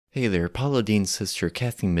Hey there, Paula Dean's sister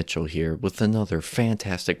Kathy Mitchell here with another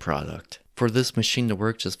fantastic product. For this machine to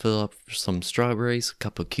work, just fill up some strawberries, a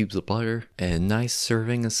couple cubes of butter, and a nice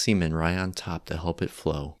serving of semen right on top to help it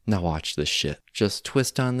flow. Now watch this shit. Just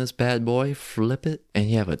twist on this bad boy, flip it,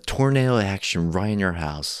 and you have a tornado action right in your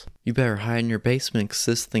house. You better hide in your basement because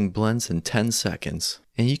this thing blends in 10 seconds.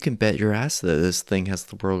 And you can bet your ass that this thing has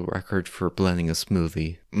the world record for blending a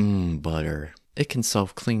smoothie. Butter. It can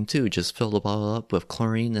self-clean too, just fill the bottle up with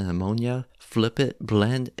chlorine and ammonia, flip it,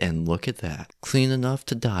 blend, and look at that. Clean enough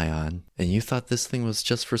to die on. And you thought this thing was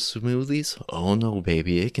just for smoothies? Oh no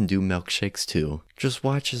baby, it can do milkshakes too. Just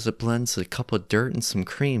watch as it blends a cup of dirt and some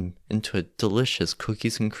cream into a delicious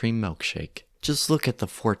cookies and cream milkshake. Just look at the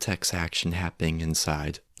vortex action happening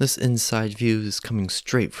inside. This inside view is coming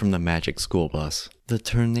straight from the magic school bus. The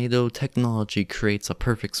tornado technology creates a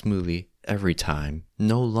perfect smoothie every time.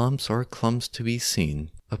 No lumps or clumps to be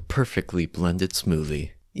seen. A perfectly blended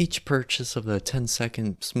smoothie. Each purchase of the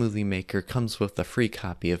 10-second smoothie maker comes with a free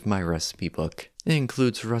copy of my recipe book. It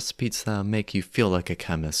includes recipes that'll make you feel like a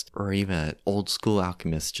chemist, or even an old school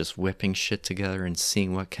alchemist just whipping shit together and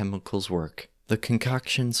seeing what chemicals work. The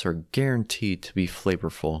concoctions are guaranteed to be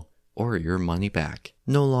flavorful, or your money back.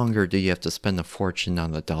 No longer do you have to spend a fortune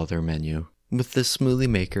on the dollar menu. With this smoothie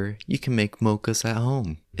maker, you can make mochas at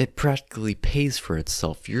home. It practically pays for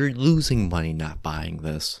itself. You're losing money not buying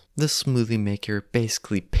this. This smoothie maker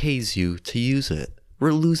basically pays you to use it.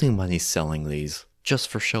 We're losing money selling these. Just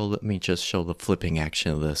for show, let me just show the flipping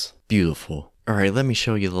action of this. Beautiful. Alright, let me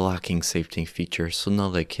show you the locking safety feature so none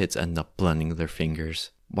of the kids end up blending their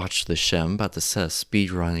fingers. Watch this shit, I'm about to set a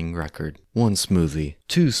speed running record. 1 smoothie,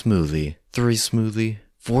 2 smoothie, 3 smoothie,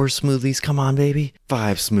 4 smoothies, come on baby.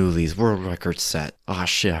 5 smoothies, world record set. Aw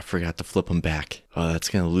shit, I forgot to flip them back. Oh, that's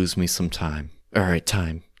gonna lose me some time. Alright,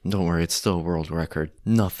 time. Don't worry, it's still a world record.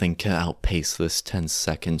 Nothing can outpace this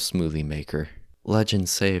 10-second smoothie maker.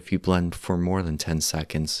 Legends say if you blend for more than 10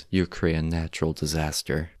 seconds, you'll create a natural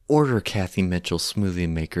disaster. Order Kathy Mitchell's smoothie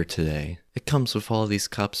maker today. It comes with all these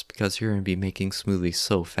cups because you're going to be making smoothies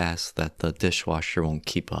so fast that the dishwasher won't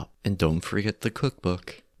keep up. And don't forget the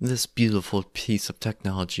cookbook. This beautiful piece of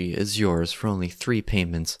technology is yours for only 3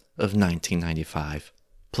 payments of $19.95,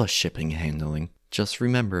 plus shipping and handling. Just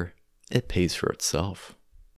remember, it pays for itself.